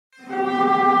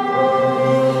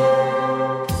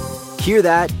Hear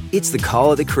that? It's the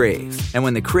call of the Crave. And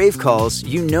when the Crave calls,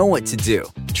 you know what to do.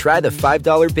 Try the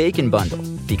 $5 Bacon Bundle,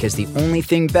 because the only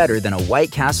thing better than a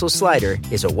White Castle slider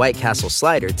is a White Castle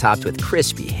slider topped with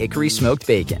crispy hickory smoked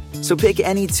bacon. So pick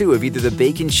any two of either the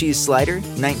Bacon Cheese Slider,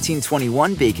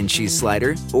 1921 Bacon Cheese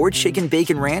Slider, or Chicken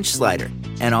Bacon Ranch Slider.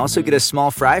 And also get a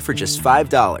small fry for just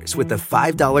 $5 with the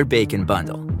 $5 Bacon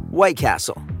Bundle. White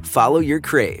Castle. Follow your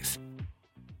Crave.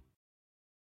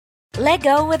 Let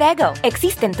go with Eggo.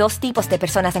 Existen dos tipos de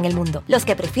personas en el mundo. Los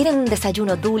que prefieren un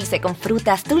desayuno dulce con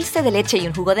frutas, dulce de leche y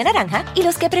un jugo de naranja. Y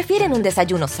los que prefieren un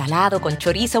desayuno salado con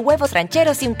chorizo, huevos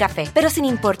rancheros y un café. Pero sin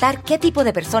importar qué tipo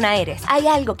de persona eres, hay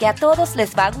algo que a todos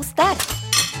les va a gustar.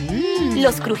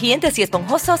 Los crujientes y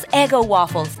esponjosos Eggo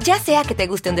Waffles. Ya sea que te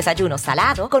guste un desayuno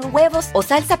salado, con huevos o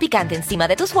salsa picante encima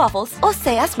de tus waffles, o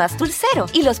seas más dulcero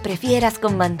y los prefieras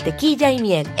con mantequilla y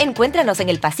miel. Encuéntranos en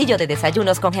el pasillo de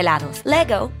desayunos congelados. Let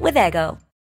go with Eggo.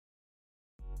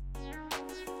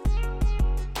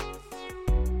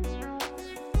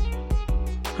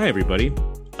 Hi everybody,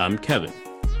 I'm Kevin,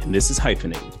 and this is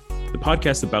Hyphenated, the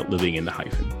podcast about living in the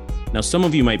hyphen. Now some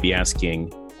of you might be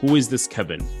asking, who is this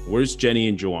Kevin? Where's Jenny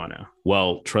and Joanna?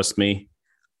 Well, trust me,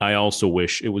 I also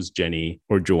wish it was Jenny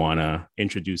or Joanna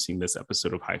introducing this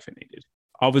episode of Hyphenated.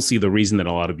 Obviously, the reason that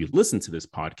a lot of you listen to this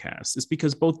podcast is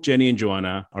because both Jenny and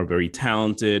Joanna are very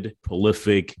talented,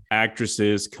 prolific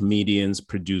actresses, comedians,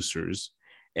 producers.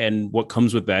 And what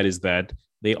comes with that is that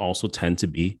they also tend to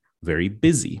be very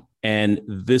busy. And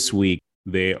this week,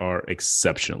 they are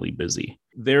exceptionally busy.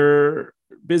 Their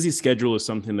busy schedule is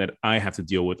something that I have to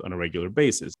deal with on a regular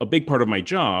basis. A big part of my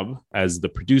job as the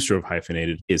producer of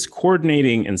Hyphenated is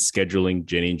coordinating and scheduling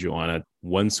Jenny and Joanna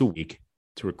once a week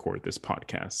to record this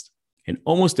podcast. And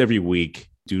almost every week,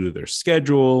 due to their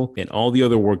schedule and all the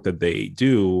other work that they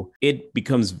do, it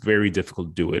becomes very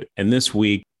difficult to do it. And this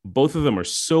week, both of them are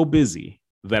so busy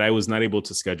that I was not able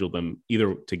to schedule them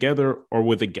either together or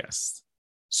with a guest.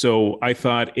 So I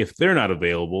thought if they're not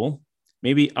available,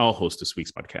 maybe I'll host this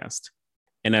week's podcast.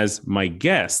 And as my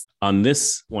guest on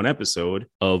this one episode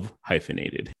of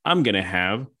Hyphenated, I'm going to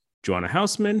have Joanna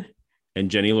Hausman and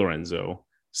Jenny Lorenzo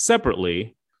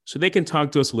separately so they can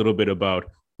talk to us a little bit about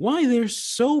why they're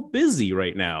so busy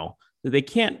right now that they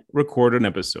can't record an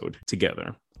episode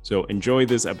together. So enjoy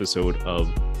this episode of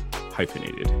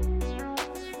Hyphenated.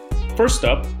 First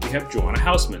up, we have Joanna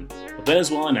Hausman, a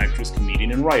Venezuelan actress,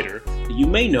 comedian, and writer that you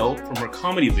may know from her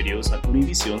comedy videos on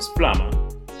Univision's Flama,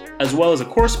 as well as a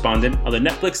correspondent on the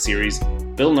Netflix series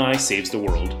Bill Nye Saves the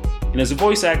World, and as a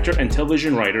voice actor and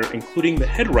television writer, including the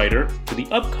head writer for the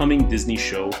upcoming Disney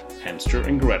show Hamster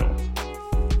and Gretel.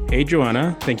 Hey,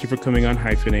 Joanna, thank you for coming on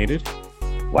Hyphenated.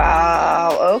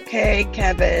 Wow, okay,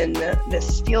 Kevin,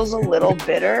 this feels a little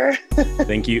bitter.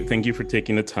 Thank you for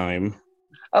taking the time.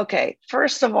 Okay,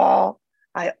 first of all,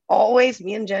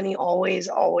 me and Jenny always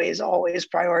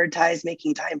prioritize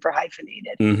making time for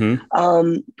Hyphenated.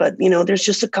 Mm-hmm. But, there's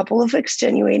just a couple of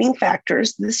extenuating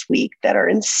factors this week that are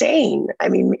insane. I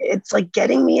mean, it's like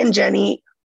getting me and Jenny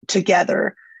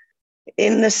together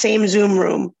in the same Zoom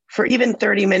room for even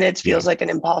 30 minutes feels like an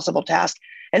impossible task.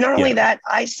 And not only that,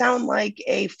 I sound like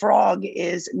a frog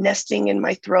is nesting in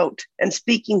my throat and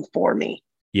speaking for me.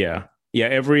 Yeah.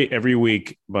 Every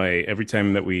week, every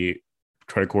time that we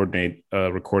try to coordinate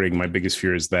recording, my biggest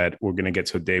fear is that we're going to get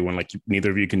to a day when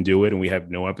neither of you can do it and we have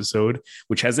no episode,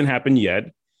 which hasn't happened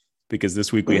yet because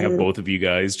this week we have both of you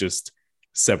guys just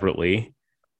separately.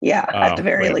 Yeah, at the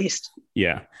very least.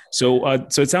 Yeah. So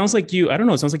it sounds like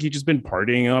it sounds like you've just been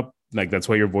partying up. Like, that's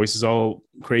why your voice is all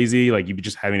crazy. Like, you've been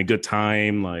just having a good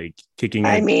time, like kicking it.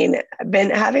 I mean, I've been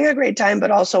having a great time,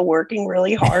 but also working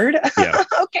really hard. Yeah.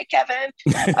 Okay,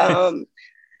 Kevin.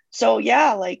 So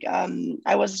yeah,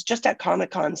 I was just at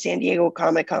Comic-Con, San Diego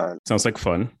Comic-Con. Sounds like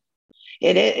fun.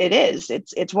 It is.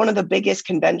 It's one of the biggest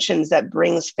conventions that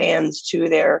brings fans to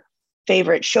their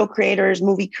favorite show creators,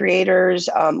 movie creators,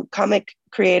 comic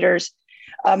creators.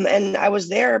 And I was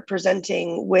there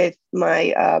presenting with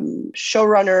my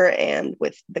showrunner and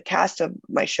with the cast of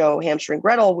my show, Hamster and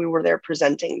Gretel. We were there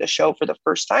presenting the show for the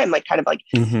first time,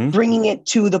 bringing it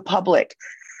to the public.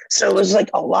 So it was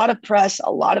a lot of press,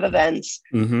 a lot of events,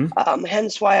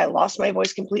 hence why I lost my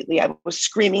voice completely. I was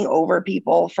screaming over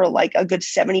people for a good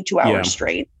 72 hours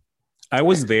straight. I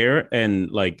was there and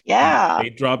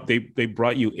they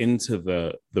brought you into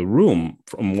the room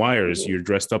from wires. You're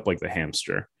dressed up like the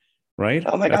hamster, right?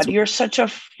 Oh my God, you're such a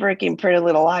freaking pretty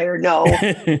little liar. No.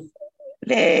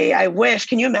 I wish.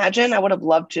 Can you imagine? I would have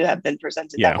loved to have been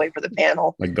presented that way for the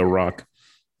panel. Like The Rock.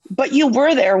 But you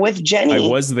were there with Jenny. I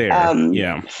was there,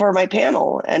 for my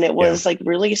panel, and it was like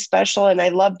really special. And I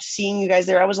loved seeing you guys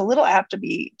there. I was a little apt, to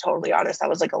be totally honest. I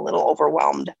was like a little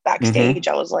overwhelmed backstage.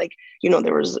 I was like,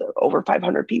 there was over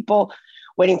 500 people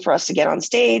waiting for us to get on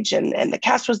stage, and the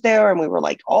cast was there, and we were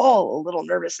like all a little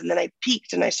nervous. And then I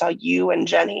peeked and I saw you and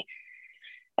Jenny.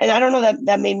 And I don't know,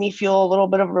 that made me feel a little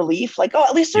bit of relief. Like, oh,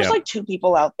 at least there's like two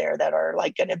people out there that are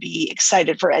like going to be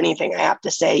excited for anything I have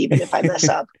to say, even if I mess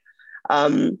up.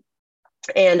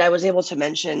 And I was able to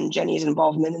mention Jenny's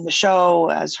involvement in the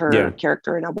show as her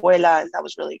character in Abuela, and that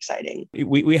was really exciting.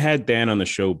 We had Dan on the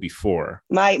show before.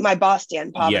 My boss,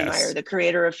 Dan Povenmire, the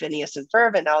creator of Phineas and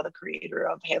Ferb, and now the creator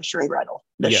of Hamster and Gretel,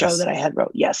 the show that I had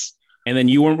wrote. Yes. And then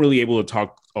you weren't really able to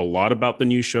talk a lot about the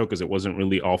new show because it wasn't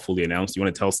really all fully announced. You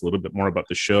want to tell us a little bit more about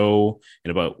the show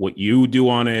and about what you do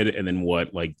on it, and then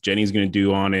what like Jenny's going to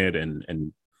do on it,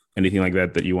 and anything like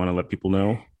that you want to let people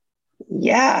know?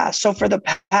 Yeah. So for the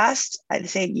past, I'd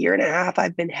say year and a half,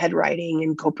 I've been head writing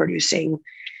and co-producing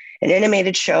an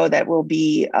animated show that will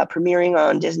be premiering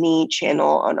on Disney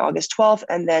Channel on August 12th.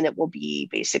 And then it will be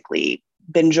basically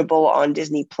bingeable on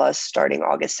Disney Plus starting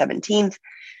August 17th.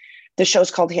 The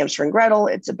show's called Hamster and Gretel.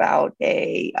 It's about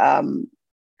a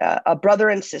brother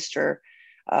and sister,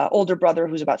 older brother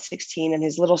who's about 16 and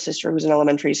his little sister who's in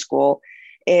elementary school.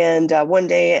 And one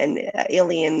day an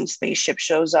alien spaceship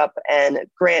shows up, and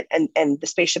the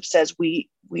spaceship says, we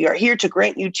are here to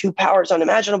grant you two powers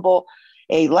unimaginable.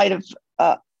 A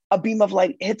beam of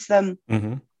light hits them.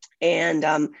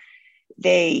 And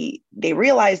they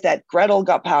realize that Gretel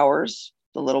got powers,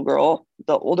 the little girl.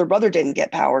 The older brother didn't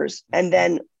get powers. And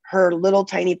then her little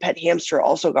tiny pet hamster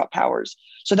also got powers.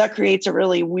 So that creates a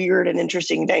really weird and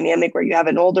interesting dynamic where you have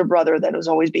an older brother that was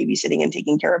always babysitting and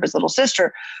taking care of his little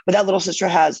sister, but that little sister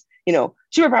has,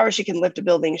 superpowers. She can lift a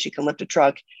building, she can lift a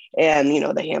truck. And,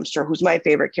 the hamster, who's my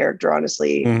favorite character,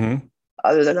 honestly,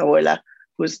 other than Abuela,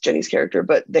 who's Jenny's character,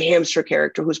 but the hamster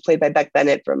character, who's played by Beck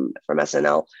Bennett from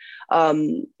SNL.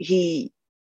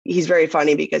 He's very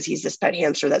funny because he's this pet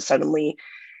hamster that suddenly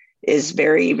is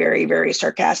very, very, very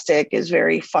sarcastic, is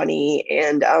very funny,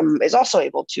 and is also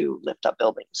able to lift up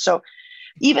buildings. So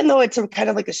even though it's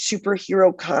kind of like a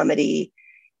superhero comedy,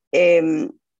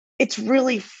 it's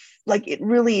really it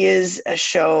really is a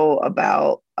show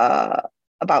about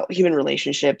human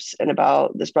relationships and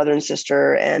about this brother and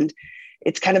sister. And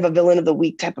it's kind of a villain of the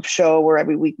week type of show where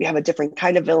every week we have a different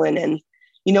kind of villain. And,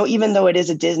 even though it is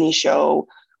a Disney show,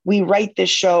 we write this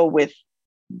show with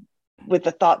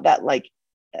the thought that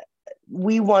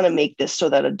we want to make this so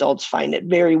that adults find it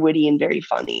very witty and very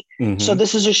funny. So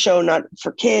this is a show not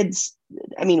for kids.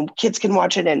 I mean, kids can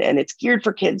watch it and it's geared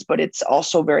for kids, but it's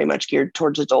also very much geared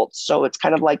towards adults. So it's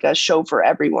kind of like a show for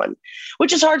everyone,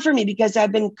 which is hard for me because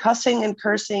I've been cussing and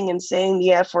cursing and saying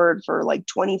the F word for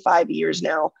 25 years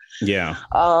now. Yeah.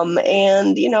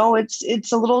 And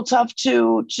it's a little tough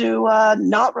to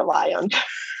not rely on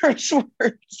curse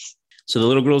words. So the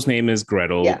little girl's name is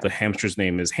Gretel. Yeah. The hamster's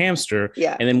name is Hamster.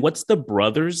 Yeah. And then what's the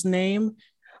brother's name?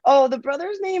 Oh, the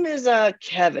brother's name is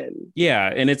Kevin.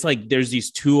 Yeah. And it's there's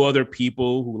these two other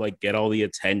people who get all the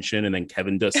attention, and then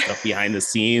Kevin does stuff behind the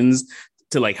scenes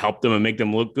to help them and make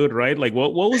them look good, right?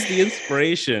 What was the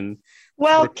inspiration?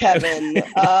 Well, Kevin,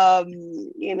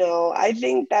 I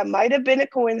think that might have been a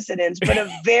coincidence, but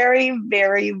a very,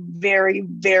 very, very,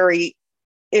 very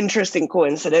interesting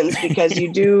coincidence because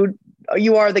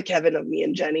you are the Kevin of me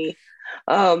and Jenny.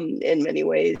 In many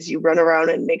ways, you run around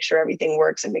and make sure everything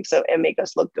works and make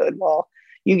us look good while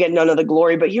you get none of the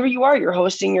glory. But here you are, you're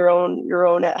hosting your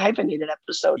own hyphenated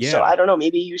episode. Yeah. So I don't know,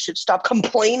 maybe you should stop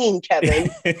complaining,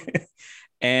 Kevin.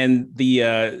 And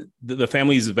the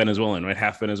family is Venezuelan, right?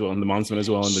 Half Venezuelan, the mom's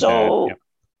Venezuelan. So dad.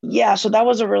 Yeah, so that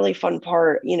was a really fun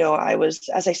part. I was,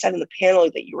 as I said in the panel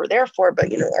that you were there for,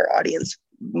 but our audience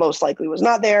most likely was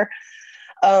not there.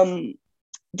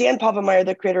 Dan Povenmire,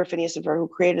 the creator of Phineas and Ferb, who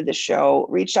created the show,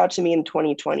 reached out to me in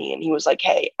 2020, and he was like,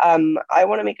 "Hey, I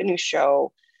want to make a new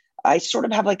show. I sort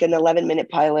of have an 11-minute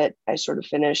pilot. I sort of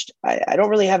finished. I don't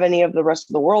really have any of the rest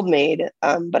of the world made,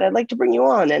 but I'd like to bring you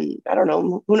on. And I don't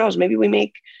know, who knows? Maybe we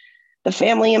make the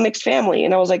family a mixed family."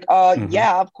 And I was like,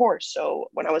 "Yeah, of course." So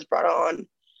when I was brought on,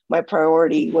 my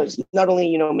priority was not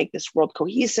only, make this world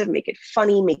cohesive, make it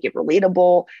funny, make it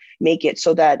relatable, make it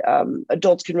so that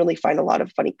adults can really find a lot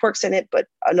of funny quirks in it. But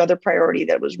another priority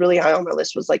that was really high on my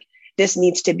list was this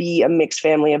needs to be a mixed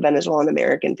family, a Venezuelan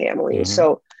American family.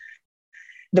 So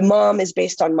the mom is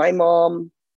based on my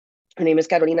mom. Her name is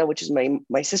Carolina, which is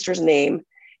my sister's name.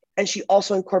 And she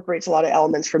also incorporates a lot of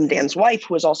elements from Dan's wife,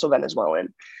 who is also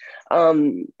Venezuelan.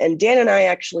 And Dan and I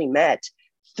actually met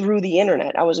through the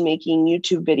internet. I was making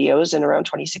YouTube videos in around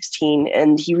 2016,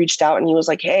 and he reached out and he was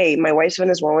like, hey, my wife's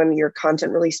Venezuelan. Your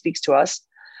content really speaks to us.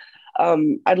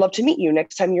 I'd love to meet you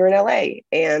next time you're in LA.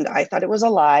 And I thought it was a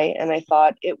lie. And I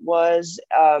thought it was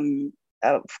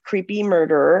a creepy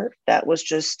murderer that was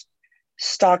just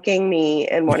stalking me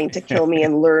and wanting to kill me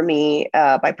and lure me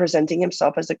by presenting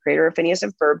himself as the creator of Phineas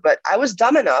and Ferb. But I was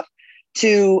dumb enough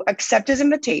to accept his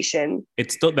invitation.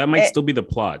 That might still be the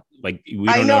plot. Like, we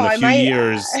don't know. In a few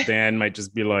years, Dan might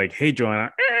just be like, hey,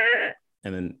 Joanna.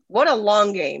 And then what a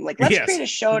long game. Like, let's create a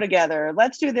show together.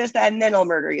 Let's do this, that, and then I'll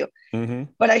murder you. Mm-hmm.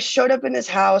 But I showed up in his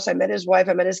house. I met his wife.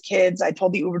 I met his kids. I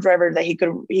told the Uber driver that he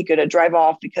could drive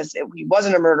off because he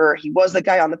wasn't a murderer. He was the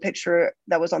guy on the picture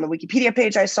that was on the Wikipedia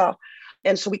page I saw.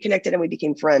 And so we connected and we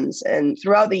became friends. And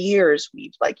throughout the years,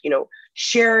 we've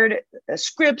shared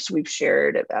scripts, we've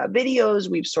shared videos,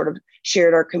 we've sort of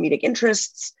shared our comedic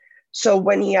interests. So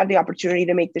when he had the opportunity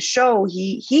to make the show,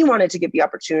 he wanted to give the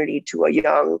opportunity to a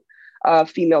young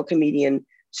female comedian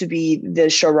to be the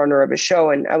showrunner of a show.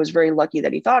 And I was very lucky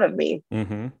that he thought of me.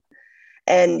 Mm-hmm.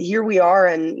 And here we are.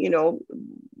 And,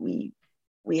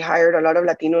 we hired a lot of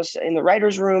Latinos in the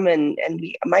writer's room. And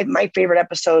my favorite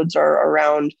episodes are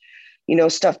around,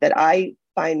 stuff that I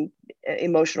find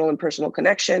emotional and personal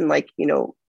connection. Like,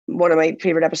 one of my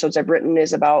favorite episodes I've written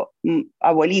is about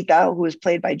Abuelita, who is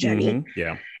played by Jenny. Mm-hmm.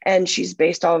 Yeah. And she's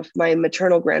based off my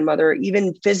maternal grandmother,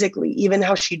 even physically, even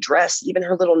how she dressed, even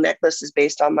her little necklace is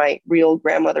based on my real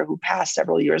grandmother who passed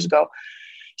several years ago.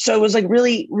 So it was like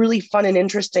really, really fun and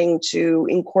interesting to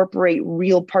incorporate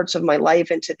real parts of my life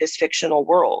into this fictional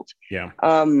world. Yeah.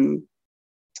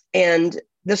 And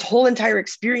this whole entire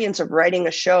experience of writing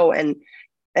a show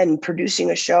and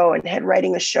producing a show and head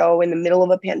writing a show in the middle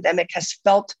of a pandemic has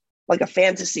felt like a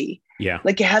fantasy. Yeah.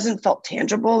 Like, it hasn't felt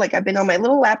tangible. Like, I've been on my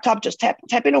little laptop, just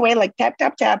tapping away, like tap,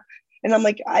 tap, tap. And I'm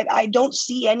like, I don't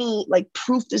see any like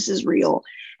proof this is real.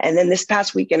 And then this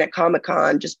past weekend at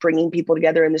Comic-Con, just bringing people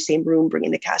together in the same room,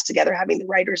 bringing the cast together, having the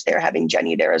writers there, having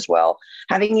Jenny there as well,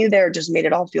 having you there just made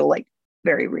it all feel like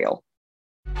very real.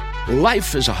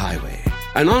 Life is a highway,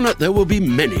 and on it there will be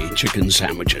many chicken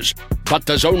sandwiches. But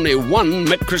there's only one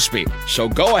McCrispy. So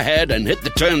go ahead and hit the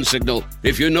turn signal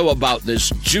if you know about this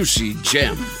juicy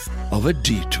gem of a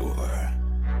detour.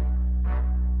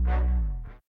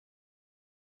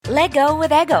 Let go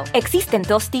with ego. Existen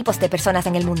dos tipos de personas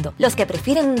en el mundo. Los que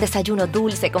prefieren un desayuno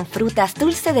dulce con frutas,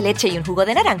 dulce de leche y un jugo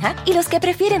de naranja. Y los que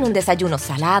prefieren un desayuno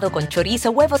salado con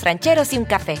chorizo, huevos rancheros y un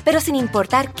café. Pero sin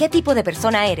importar qué tipo de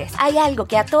persona eres, hay algo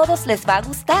que a todos les va a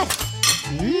gustar.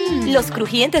 Los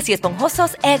crujientes y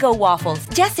esponjosos Eggo Waffles.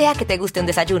 Ya sea que te guste un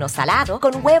desayuno salado,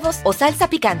 con huevos o salsa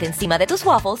picante encima de tus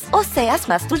waffles, o seas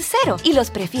más dulcero y los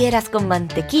prefieras con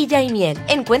mantequilla y miel.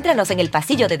 Encuéntranos en el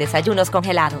pasillo de desayunos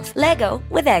congelados. Leggo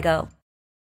with Eggo.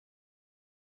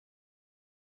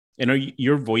 And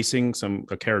you're voicing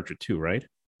a character too, right?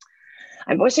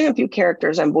 I'm voicing a few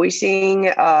characters. I'm voicing,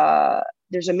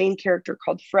 there's a main character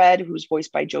called Fred, who's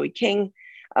voiced by Joey King.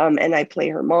 And I play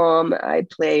her mom. I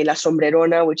play La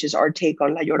Sombrerona, which is our take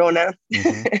on La Llorona.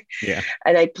 Mm-hmm. Yeah.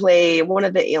 And I play one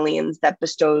of the aliens that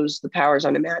bestows the powers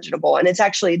unimaginable. And it's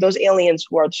actually those aliens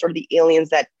who are sort of the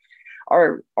aliens that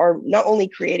are not only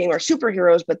creating our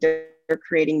superheroes, but they're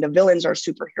creating the villains our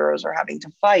superheroes are having to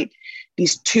fight.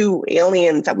 These two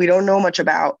aliens that we don't know much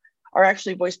about are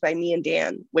actually voiced by me and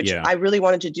Dan, which I really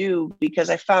wanted to do because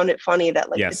I found it funny that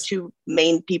the two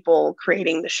main people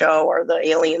creating the show are the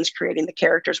aliens creating the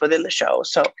characters within the show.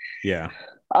 So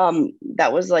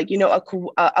that was like,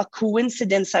 a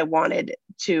coincidence I wanted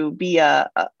to be a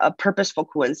purposeful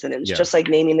coincidence, just like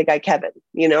naming the guy Kevin,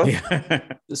 Yeah.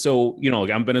 So,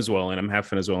 I'm Venezuelan, I'm half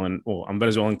Venezuelan. Well, I'm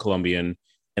Venezuelan Colombian.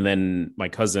 And then my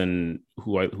cousin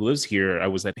who lives here, I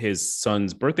was at his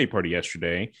son's birthday party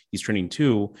yesterday. He's turning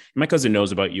 2. And my cousin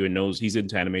knows about you and knows he's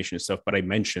into animation and stuff. But I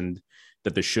mentioned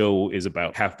that the show is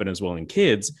about half Venezuelan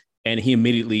kids. And he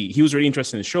was really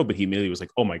interested in the show, but he immediately was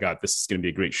like, oh my God, this is going to be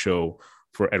a great show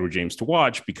for Edward James to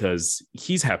watch because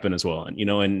he's half Venezuelan,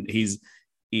 and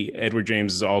Edward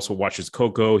James also watches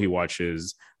Coco. He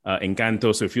watches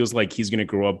Encanto. So it feels like he's going to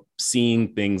grow up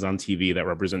seeing things on TV that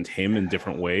represent him in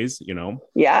different ways,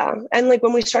 Yeah. And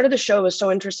when we started the show, it was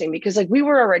so interesting because we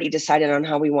were already decided on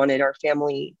how we wanted our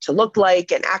family to look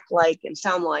like and act like and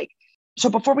sound like. So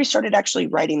before we started actually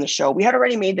writing the show, we had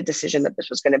already made the decision that this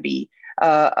was going to be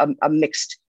a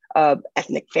mixed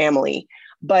ethnic family.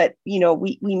 But,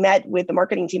 we met with the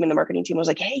marketing team and the marketing team was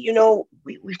like, hey,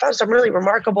 we found some really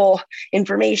remarkable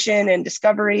information and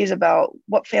discoveries about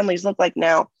what families look like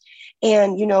now.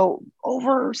 And,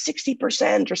 over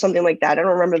 60% or something like that. I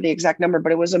don't remember the exact number,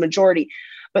 but it was a majority.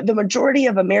 But the majority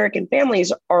of American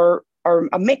families are are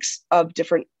a mix of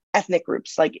different ethnic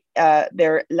groups, like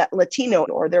they're Latino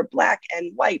or they're Black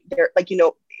and white. They're like,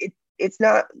 it's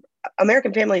not,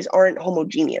 American families aren't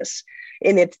homogeneous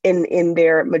in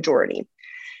their majority.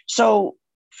 So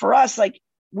for us, like,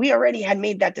 we already had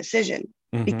made that decision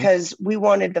because we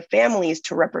wanted the families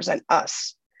to represent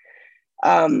us.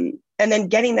 And then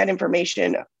getting that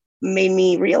information made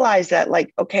me realize that,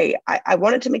 like, okay, I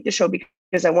wanted to make the show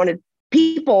because I wanted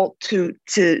people to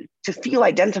feel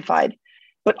identified,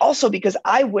 but also because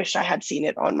I wish I had seen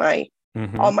it on my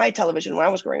television when I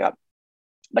was growing up.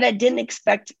 But I didn't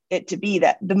expect it to be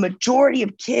that the majority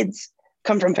of kids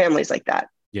come from families like that.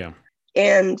 Yeah.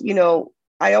 And,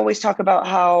 I always talk about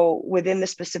how within the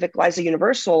specific lies a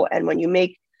universal. And when you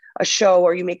make a show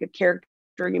or you make a character,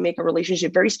 you make a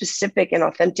relationship very specific and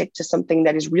authentic to something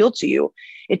that is real to you,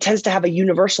 it tends to have a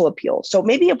universal appeal. So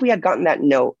maybe if we had gotten that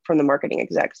note from the marketing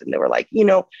execs and they were like,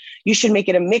 you should make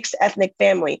it a mixed ethnic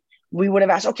family, we would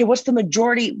have asked, okay, what is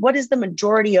the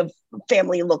majority of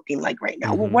family looking like right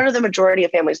now? Well, what are the majority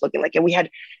of families looking like? And we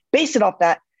had based it off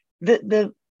that.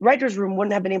 The writer's room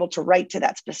wouldn't have been able to write to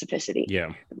that specificity. Yeah.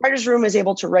 The writer's room is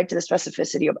able to write to the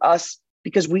specificity of us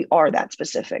because we are that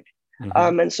specific.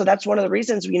 And so that's one of the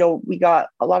reasons, we got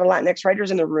a lot of Latinx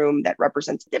writers in the room that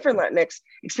represents different Latinx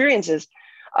experiences,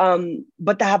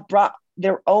 but that have brought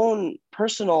their own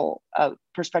personal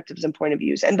perspectives and point of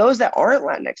views. And those that aren't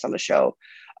Latinx on the show,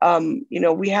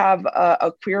 we have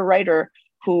a queer writer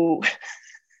who,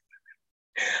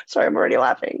 sorry, I'm already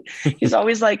laughing. He's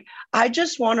always like, I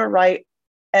just want to write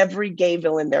every gay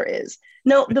villain there is.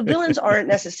 No, the villains aren't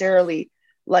necessarily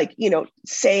like,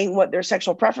 saying what their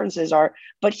sexual preferences are,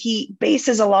 but he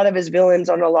bases a lot of his villains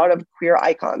on a lot of queer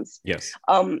icons. Yes.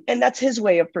 And that's his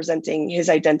way of presenting his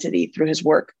identity through his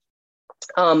work.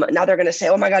 Now they're going to say,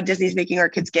 oh my God, Disney's making our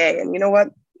kids gay. And you know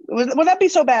what? Would that be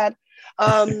so bad?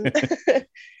 So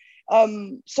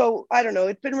I don't know.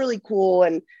 It's been really cool.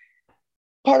 And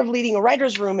part of leading a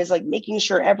writer's room is like making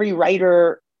sure every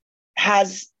writer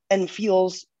has and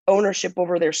feels ownership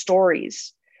over their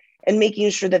stories and making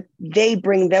sure that they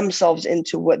bring themselves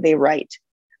into what they write.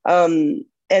 And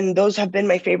those have been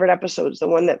my favorite episodes, the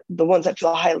ones that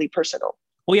feel highly personal.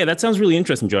 Well, yeah, that sounds really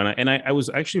interesting, Joanna. And I was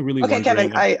actually really wondering.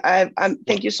 Kevin, I'm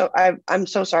thank you. I'm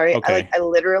so sorry. Okay. I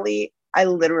literally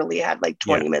had like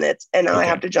 20 minutes and now I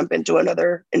have to jump into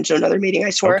another meeting.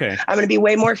 I swear I'm going to be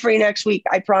way more free next week.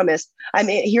 I promise. I'm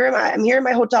here in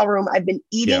my hotel room. I've been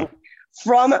eating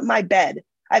from my bed.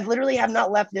 I've literally have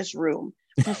not left this room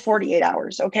for 48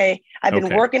 hours. Okay. I've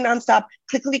been working nonstop,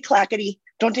 clickety clackety.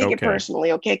 Don't take it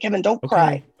personally. Okay, Kevin, don't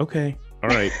cry. Okay. All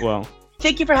right. Well,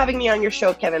 thank you for having me on your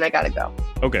show, Kevin. I got to go.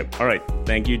 Okay. All right.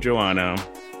 Thank you, Joanna.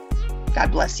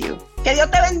 God bless you. Que Dios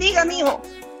te bendiga, mijo.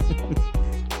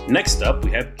 Next up,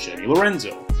 we have Jenny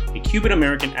Lorenzo, a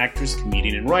Cuban-American actress,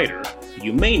 comedian, and writer who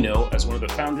you may know as one of the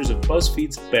founders of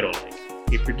BuzzFeed's Betterlink,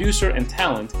 a producer and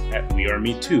talent at We Are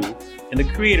Me Too, and the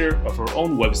creator of her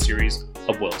own web series,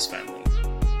 A Wells Family.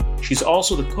 She's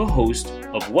also the co-host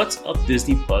of What's Up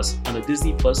Disney Plus on the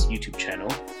Disney Plus YouTube channel,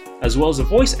 as well as a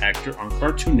voice actor on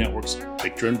Cartoon Network's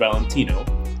Victor and Valentino,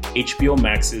 HBO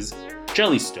Max's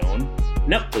Jellystone,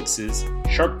 Netflix's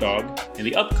Shark Dog, and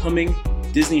the upcoming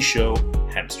Disney show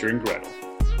Hamster and Gretel.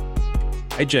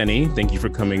 Hi, Jenny. Thank you for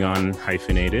coming on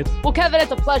Hyphenated. Well, Kevin,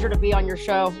 it's a pleasure to be on your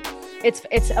show.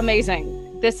 It's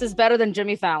amazing. This is better than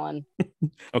Jimmy Fallon.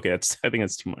 Okay, I think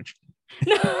that's too much.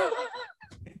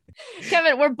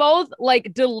 Kevin, we're both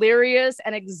like delirious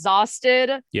and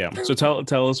exhausted. Yeah. So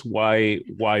tell us why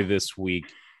this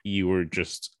week you were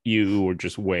just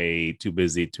way too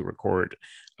busy to record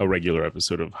a regular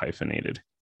episode of Hyphenated.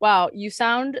 Wow, you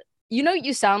sound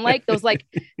like those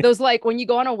when you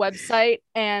go on a website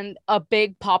and a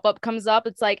big pop-up comes up.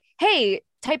 It's like, hey,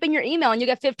 type in your email and you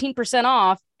get 15%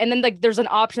 off. And then like there's an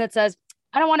option that says,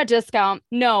 I don't want a discount.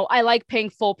 No, I like paying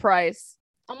full price.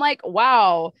 I'm like,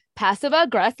 wow, passive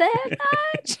aggressive.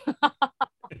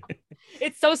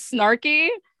 It's so snarky.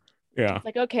 Yeah. It's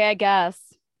like, okay, I guess.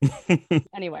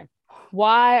 Anyway,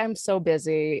 why I'm so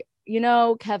busy.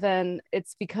 Kevin,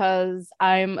 it's because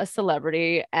I'm a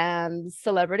celebrity and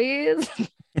celebrities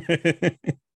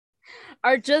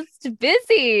are just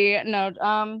busy.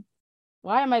 No,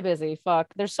 why am I busy?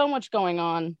 Fuck, there's so much going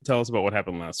on. Tell us about what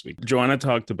happened last week. Joanna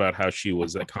talked about how she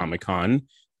was at Comic-Con,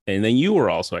 and then you were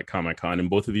also at Comic-Con, and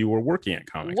both of you were working at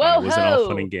Comic-Con. It wasn't all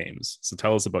fun and games. So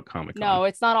tell us about Comic-Con. No,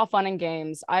 it's not all fun and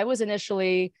games. I was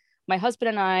initially... My husband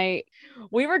and I,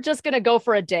 we were just going to go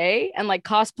for a day and like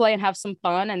cosplay and have some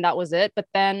fun. And that was it. But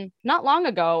then not long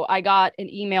ago, I got an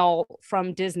email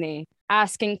from Disney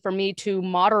asking for me to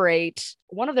moderate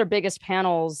one of their biggest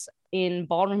panels in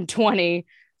Ballroom 20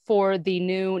 for the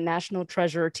new National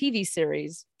Treasure TV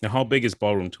series. Now, how big is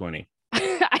Ballroom 20?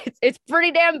 It's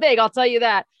pretty damn big, I'll tell you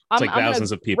that. It's like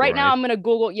thousands of people. Right now, I'm going to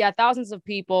Google. Yeah, thousands of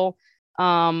people.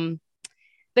 The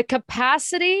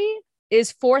capacity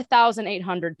is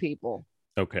 4,800 people.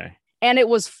 Okay. And it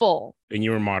was full. And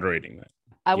you were moderating that.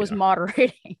 I was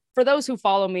moderating. For those who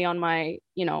follow me on my,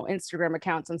 Instagram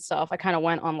accounts and stuff, I kind of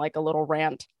went on like a little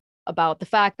rant about the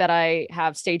fact that I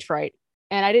have stage fright.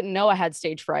 And I didn't know I had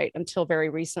stage fright until very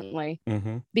recently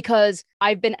because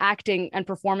I've been acting and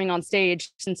performing on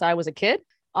stage since I was a kid.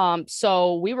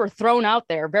 So we were thrown out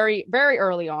there very, very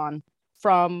early on,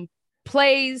 from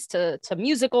plays to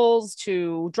musicals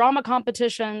to drama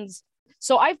competitions.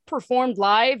 So I've performed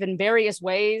live in various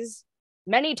ways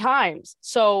many times.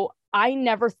 So I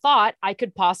never thought I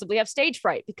could possibly have stage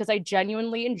fright because I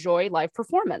genuinely enjoy live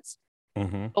performance.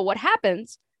 But what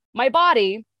happens, my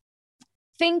body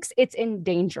thinks it's in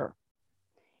danger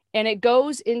and it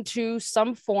goes into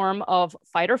some form of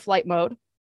fight or flight mode.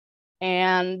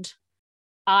 And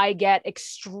I get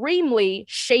extremely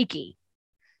shaky.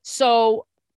 So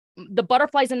the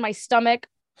butterflies in my stomach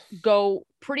go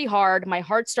pretty hard. My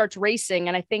heart starts racing.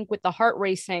 And I think with the heart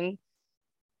racing,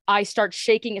 I start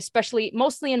shaking,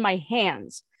 mostly in my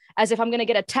hands, as if I'm going to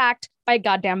get attacked by a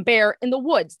goddamn bear in the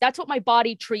woods. That's what my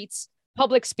body treats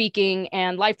public speaking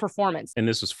and live performance. And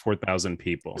this was 4,000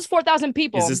 people. This is 4,000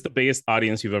 people. Is this the biggest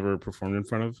audience you've ever performed in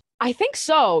front of? I think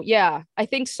so. Yeah, I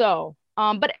think so.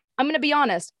 But I'm going to be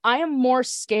honest. I am more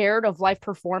scared of live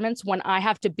performance when I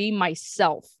have to be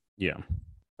myself. Yeah.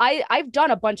 I've done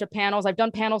a bunch of panels. I've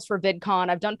done panels for VidCon.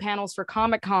 I've done panels for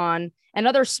Comic-Con and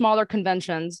other smaller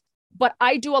conventions. But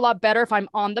I do a lot better if I'm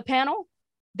on the panel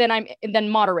than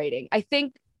moderating. I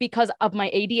think because of my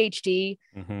ADHD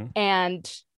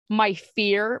and my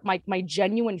fear, my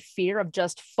genuine fear of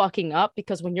just fucking up,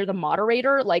 because when you're the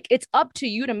moderator, like, it's up to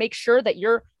you to make sure that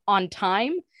you're on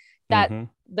time, that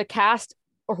the cast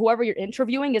or whoever you're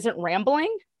interviewing isn't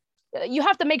rambling. You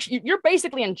have to make sure you're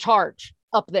basically in charge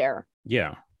up there.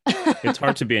 Yeah. It's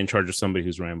hard to be in charge of somebody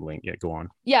who's rambling. Yeah, go on.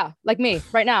 Yeah, like me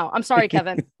right now. I'm sorry,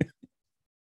 Kevin.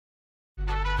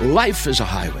 Life is a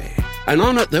highway, and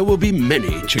on it there will be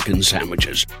many chicken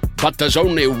sandwiches. But there's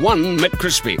only one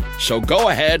McCrispy. So go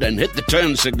ahead and hit the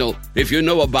turn signal if you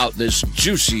know about this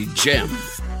juicy gem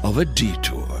of a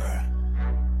detour.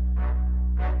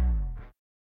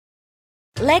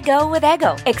 Let go with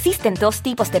ego. Existen dos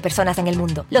tipos de personas en el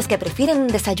mundo. Los que prefieren un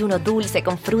desayuno dulce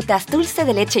con frutas, dulce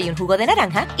de leche y un jugo de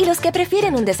naranja. Y los que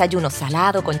prefieren un desayuno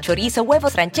salado con chorizo,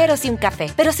 huevos rancheros y un café.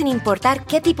 Pero sin importar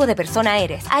qué tipo de persona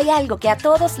eres, hay algo que a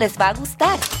todos les va a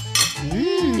gustar.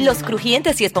 Los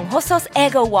crujientes y esponjosos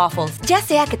Eggo Waffles. Ya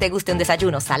sea que te guste un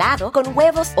desayuno salado, con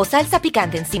huevos o salsa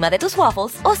picante encima de tus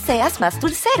waffles, o seas más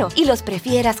dulcero y los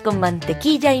prefieras con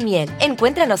mantequilla y miel.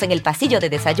 Encuéntranos en el pasillo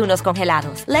de desayunos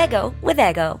congelados. Leggo with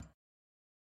Eggo.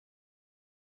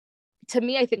 To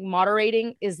me, I think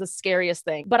moderating is the scariest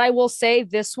thing. But I will say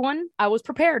this one, I was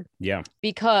prepared. Yeah.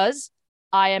 Because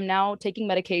I am now taking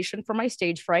medication for my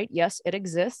stage fright. Yes, it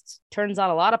exists. Turns out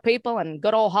a lot of people in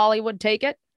good old Hollywood take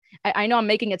it. I know I'm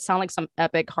making it sound like some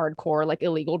epic, hardcore, like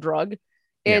illegal drug.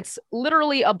 Yeah. It's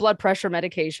literally a blood pressure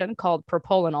medication called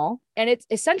propranolol. And it's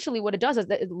essentially what it does is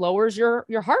that it lowers your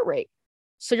heart rate.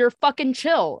 So you're fucking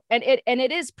chill. And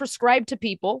it is prescribed to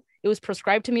people. It was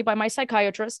prescribed to me by my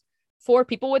psychiatrist for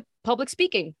people with public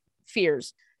speaking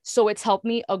fears. So it's helped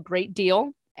me a great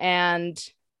deal. And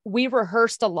we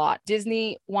rehearsed a lot.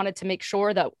 Disney wanted to make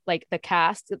sure that, like, the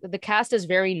cast is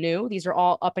very new. These are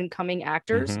all up and coming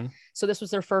actors. So this was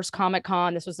their first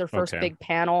Comic-Con. This was their first big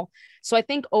panel. So I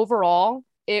think overall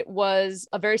it was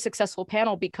a very successful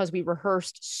panel because we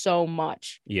rehearsed so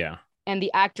much. Yeah. And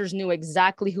the actors knew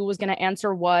exactly who was going to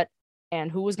answer what and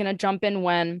who was going to jump in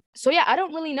when. So yeah, I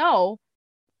don't really know,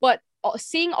 but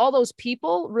seeing all those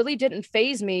people really didn't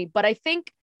faze me. But I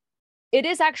think it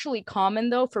is actually common,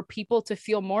 though, for people to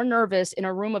feel more nervous in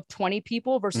a room of 20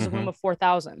 people versus a room of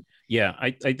 4,000. Yeah,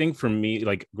 I think for me,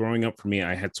 like, growing up, for me,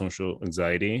 I had social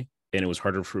anxiety, and it was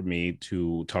harder for me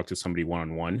to talk to somebody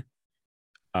one-on-one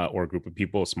or a group of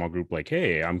people, a small group, like,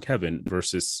 hey, I'm Kevin,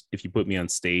 versus if you put me on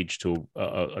stage to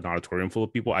an auditorium full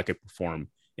of people, I could perform,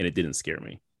 and it didn't scare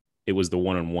me. It was the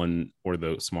one-on-one or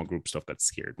the small group stuff that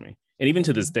scared me. And even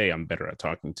to this day, I'm better at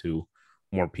talking to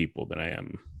more people than I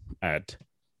am at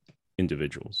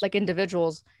individuals.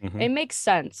 It makes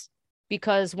sense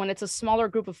because when it's a smaller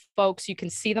group of folks, you can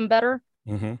see them better.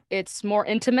 It's more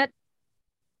intimate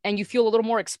and you feel a little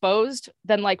more exposed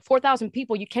than like 4,000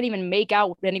 people. You can't even make out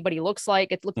what anybody looks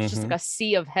like. It looks just like a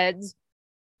sea of heads,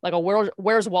 like a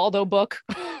Where's Waldo book.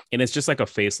 And it's just like a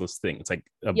faceless thing. It's like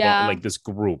like this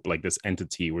group, like this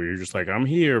entity where you're just like, I'm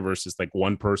here, versus like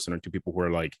one person or two people who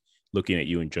are like looking at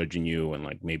you and judging you, and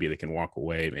like maybe they can walk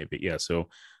away. Maybe. Yeah. So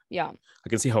yeah, I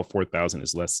can see how 4,000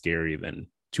 is less scary than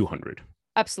 200.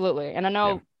 Absolutely. And I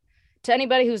know to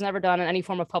anybody who's never done any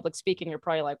form of public speaking, you're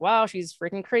probably like, wow, she's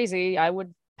freaking crazy. I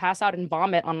would pass out and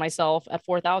vomit on myself at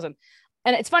 4,000.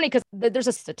 And it's funny because there's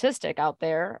a statistic out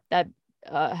there that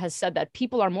has said that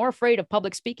people are more afraid of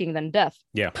public speaking than death.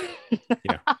 Yeah.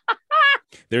 Yeah.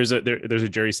 There's a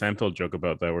Jerry Seinfeld joke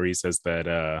about that where he says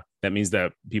that that means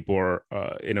that people are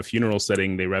in a funeral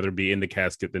setting, they rather be in the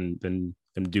casket than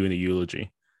doing the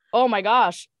eulogy. Oh my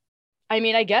gosh. I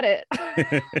mean, I get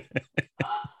it.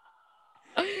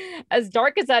 As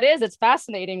dark as that is, it's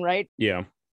fascinating, right? Yeah.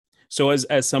 So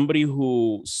as somebody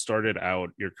who started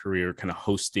out your career kind of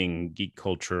hosting geek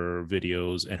culture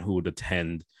videos and who would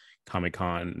attend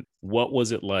Comic-Con, what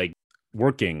was it like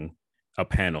working a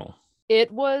panel?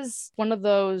 It was one of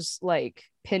those like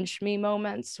pinch me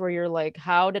moments where you're like,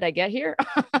 how did I get here?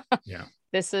 Yeah.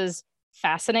 This is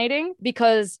fascinating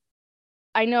because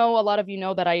I know a lot of you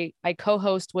know that I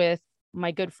co-host with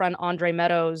my good friend Andre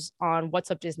Meadows on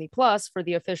What's Up Disney Plus for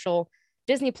the official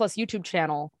Disney Plus YouTube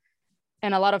channel.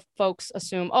 And a lot of folks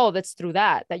assume, oh, that's through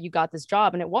that you got this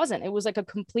job. And it wasn't. It was like a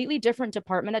completely different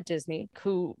department at Disney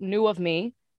who knew of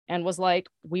me and was like,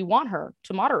 we want her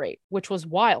to moderate, which was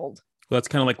wild. Well, that's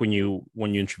kind of like when you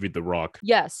interviewed The Rock.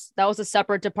 Yes, that was a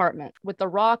separate department. With The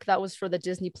Rock, that was for the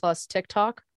Disney Plus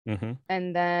TikTok. Mm-hmm.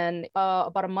 And then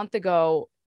about a month ago,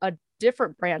 a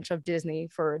different branch of Disney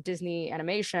for Disney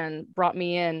Animation brought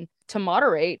me in to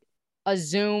moderate a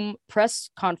Zoom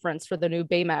press conference for the new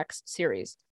Baymax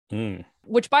series.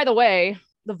 Which, by the way,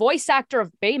 the voice actor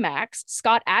of Baymax,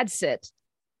 Scott Adsit,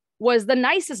 was the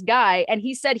nicest guy. And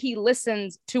he said he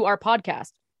listened to our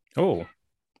podcast. Oh,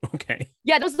 okay.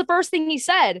 Yeah, that was the first thing he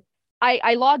said.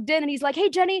 I logged in and he's like, hey,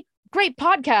 Jenny, great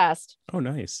podcast. Oh,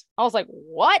 nice. I was like,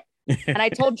 what? And I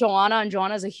told Joanna, and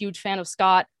Joanna's a huge fan of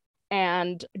Scott.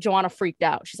 And Joanna freaked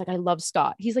out. She's like, I love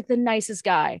Scott. He's like the nicest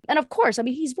guy. And of course, I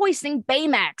mean, he's voicing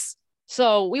Baymax.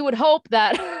 So we would hope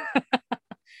that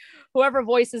whoever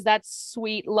voices that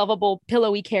sweet, lovable,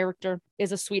 pillowy character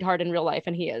is a sweetheart in real life.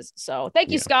 And he is. So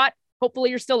thank you, Scott. Hopefully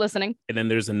you're still listening. And then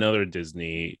there's another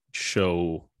Disney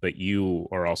show that you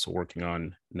are also working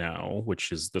on now,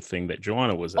 which is the thing that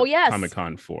Joanna was at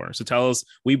Comic-Con for. So tell us,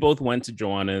 we both went to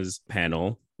Joanna's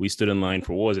panel. We stood in line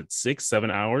for, what was it, 6-7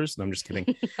 hours? No, I'm just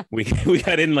kidding. we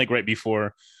got in like right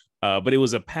before, but it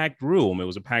was a packed room. It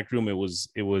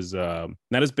was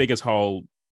not as big as Hall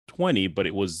 20, but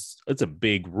it's a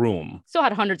big room. Still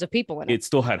had hundreds of people in it. It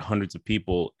still had hundreds of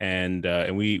people, and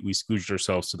we scooched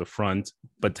ourselves to the front.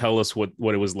 But tell us what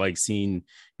it was like seeing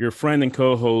your friend and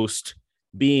co-host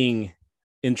being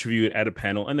interviewed at a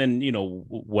panel, and then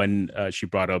when she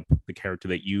brought up the character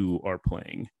that you are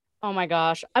playing. Oh my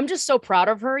gosh, I'm just so proud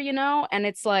of her, and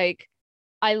it's like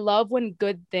I love when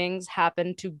good things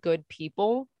happen to good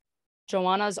people.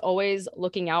 Joanna's always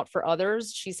looking out for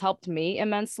others. She's helped me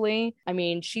immensely. I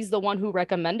mean, she's the one who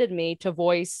recommended me to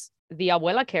voice the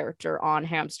Abuela character on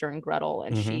Hamster and Gretel.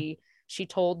 And she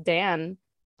told Dan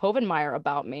Povenmire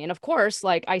about me. And of course,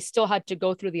 like I still had to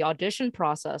go through the audition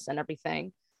process and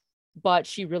everything, but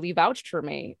she really vouched for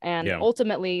me. And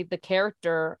ultimately the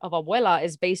character of Abuela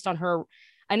is based on her.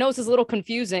 I know this is a little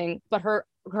confusing, but her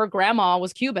grandma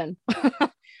was Cuban.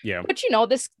 Yeah. But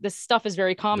this stuff is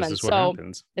very common.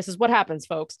 This is what happens,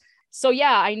 folks. So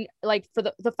yeah, I like for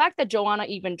the fact that Joanna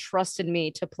even trusted me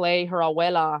to play her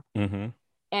abuela.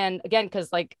 And again,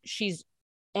 because like she's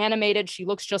animated, she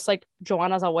looks just like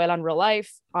Joanna's abuela in real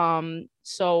life.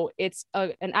 So it's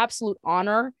an absolute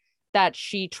honor that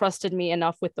she trusted me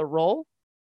enough with the role.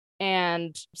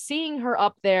 And seeing her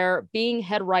up there, being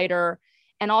head writer,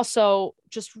 and also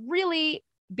just really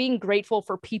being grateful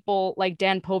for people like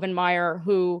Dan Povenmire,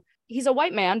 who he's a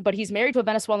white man, but he's married to a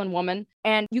Venezuelan woman.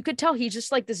 And you could tell he's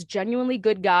just like this genuinely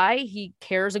good guy. He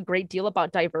cares a great deal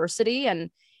about diversity. And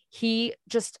he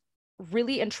just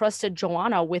really entrusted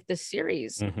Joanna with this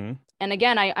series. And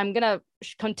again, I'm going to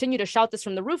continue to shout this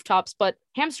from the rooftops, but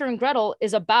Hamster and Gretel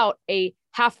is about a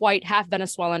half white, half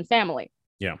Venezuelan family.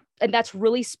 Yeah. And that's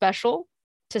really special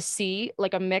to see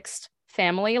like a mixed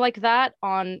family like that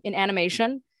in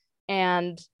animation.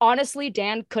 And honestly,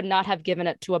 Dan could not have given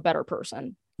it to a better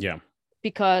person. Yeah.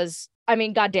 Because, I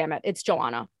mean, God damn it, it's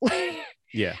Joanna.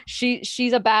 Yeah.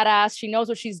 She's a badass. She knows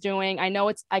what she's doing.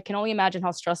 I can only imagine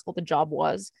how stressful the job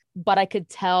was, but I could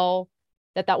tell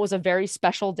that was a very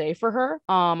special day for her.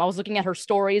 I was looking at her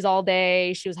stories all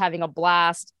day. She was having a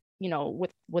blast,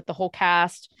 with the whole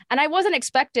cast. And I wasn't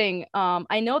expecting,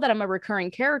 I know that I'm a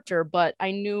recurring character, but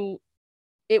I knew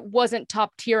it wasn't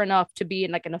top tier enough to be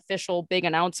in like an official big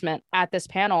announcement at this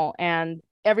panel. And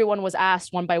everyone was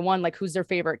asked one by one, like, who's their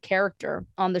favorite character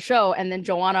on the show. And then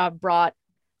Joanna brought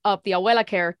up the abuela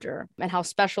character and how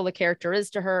special the character is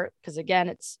to her. Because again,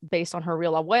 it's based on her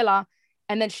real abuela.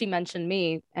 And then she mentioned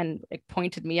me and it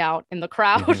pointed me out in the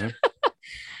crowd. Mm-hmm.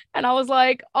 And I was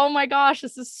like, oh my gosh,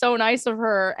 this is so nice of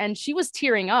her. And she was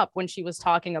tearing up when she was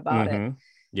talking about it.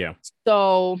 Yeah.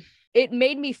 So it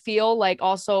made me feel like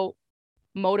also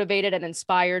motivated and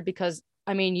inspired because,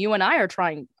 I mean, you and I are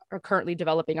currently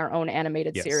developing our own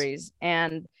animated series,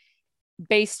 and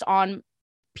based on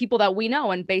people that we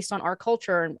know and based on our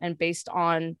culture and based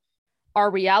on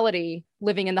our reality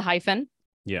living in the hyphen.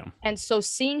 Yeah. And so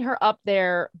seeing her up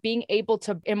there, being able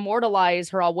to immortalize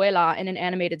her abuela in an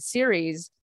animated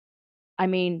series, I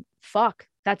mean, fuck,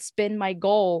 that's been my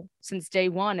goal since day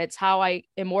one. It's how I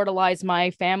immortalize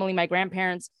my family, my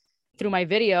grandparents through my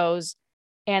videos.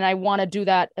 And I want to do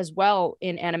that as well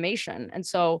in animation. And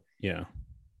so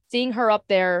seeing her up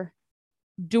there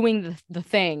doing the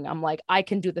thing, I'm like, I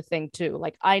can do the thing too.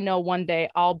 Like, I know one day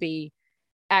I'll be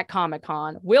at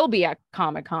Comic-Con, will be at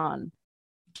Comic-Con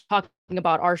talking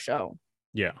about our show.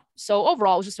 Yeah. So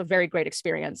overall, it was just a very great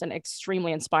experience and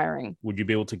extremely inspiring. Would you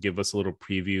be able to give us a little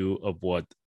preview of what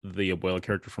the abuela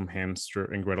character from Hamster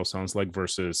and Gretel sounds like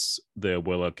versus the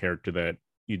abuela character that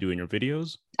you do in your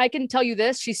videos? I can tell you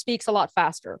this, she speaks a lot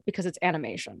faster because it's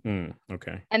animation.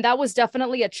 Okay. And that was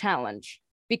definitely a challenge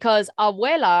because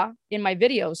abuela in my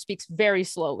videos speaks very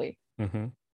slowly. Mm-hmm.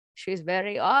 She's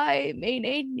very, ay, mi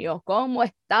niño, ¿cómo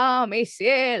está mi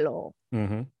cielo?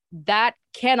 Mm-hmm. That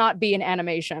cannot be an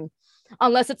animation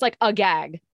unless it's like a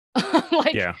gag,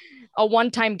 like a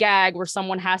one-time gag where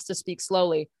someone has to speak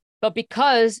slowly. But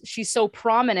because she's so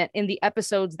prominent in the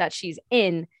episodes that she's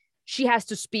in, she has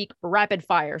to speak rapid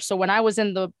fire. So when I was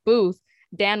in the booth,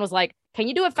 Dan was like, can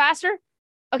you do it faster?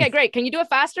 Okay, great. Can you do it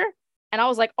faster? And I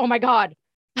was like, oh my God.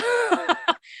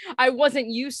 I wasn't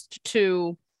used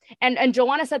to. And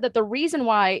Joanna said that the reason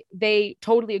why they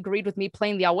totally agreed with me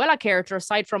playing the abuela character,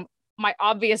 aside from my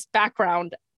obvious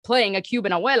background playing a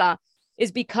Cuban abuela,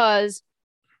 is because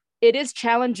it is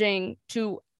challenging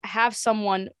to have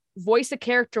someone voice a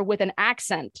character with an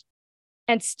accent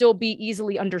and still be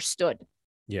easily understood.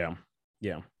 Yeah.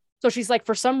 So she's like,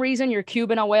 for some reason, your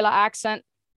Cuban abuela accent,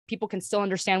 people can still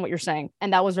understand what you're saying.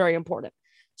 And that was very important.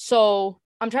 So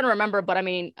I'm trying to remember, but I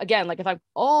mean, again, like if I,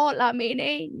 hola mi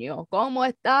niño,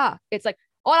 ¿cómo está? It's like,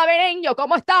 hola mi niño,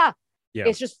 ¿cómo está? Yeah.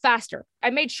 It's just faster.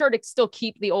 I made sure to still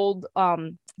keep the old,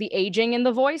 the aging in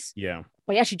the voice. Yeah.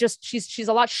 But yeah, she's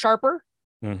a lot sharper.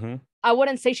 Mm-hmm. I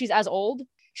wouldn't say she's as old.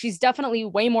 She's definitely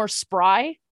way more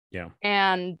spry. Yeah.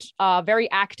 And very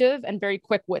active and very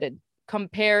quick-witted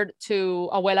compared to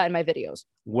abuela in my videos.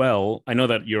 Well, I know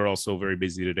that you're also very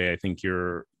busy today. I think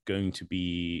you're going to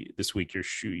be this week.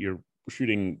 You're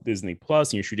shooting Disney Plus,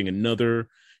 and you're shooting another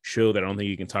show that I don't think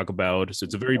you can talk about. So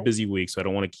it's a very busy week. So I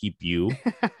don't want to keep you.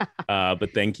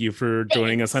 But thank you for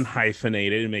joining us on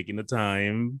Hyphenated and making the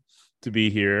time to be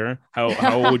here.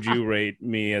 How would you rate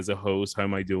me as a host? How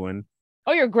am I doing?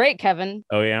 Oh, you're great, Kevin.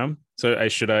 Oh yeah. So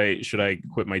should I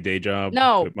quit my day job?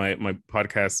 No. Quit my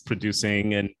podcast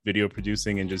producing and video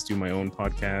producing and just do my own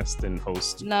podcast and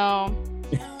host? No.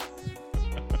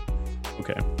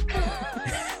 Okay.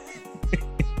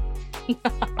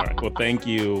 All right. Well, thank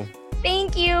you.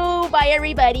 Thank you. Bye,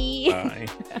 everybody. Bye.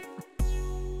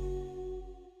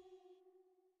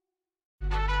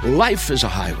 Life is a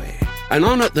highway, and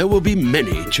on it there will be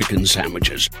many chicken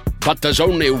sandwiches. But there's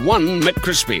only one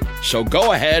McCrispy. So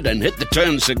go ahead and hit the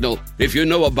turn signal if you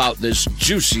know about this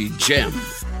juicy gem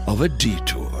of a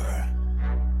detour.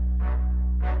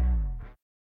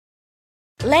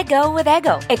 Let go with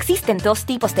ego. Existen dos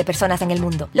tipos de personas en el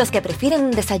mundo. Los que prefieren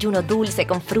un desayuno dulce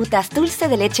con frutas, dulce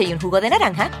de leche y un jugo de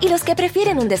naranja. Y los que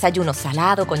prefieren un desayuno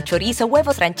salado con chorizo,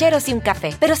 huevos rancheros y un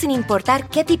café. Pero sin importar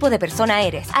qué tipo de persona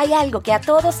eres, hay algo que a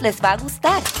todos les va a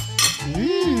gustar.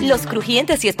 Los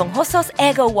crujientes y esponjosos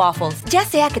Eggo Waffles. Ya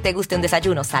sea que te guste un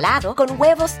desayuno salado, con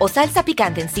huevos o salsa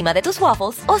picante encima de tus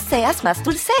waffles, o seas más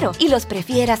dulcero y los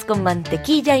prefieras con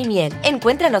mantequilla y miel.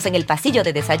 Encuéntranos en el pasillo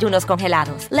de desayunos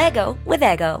congelados. Let go with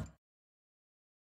Eggo.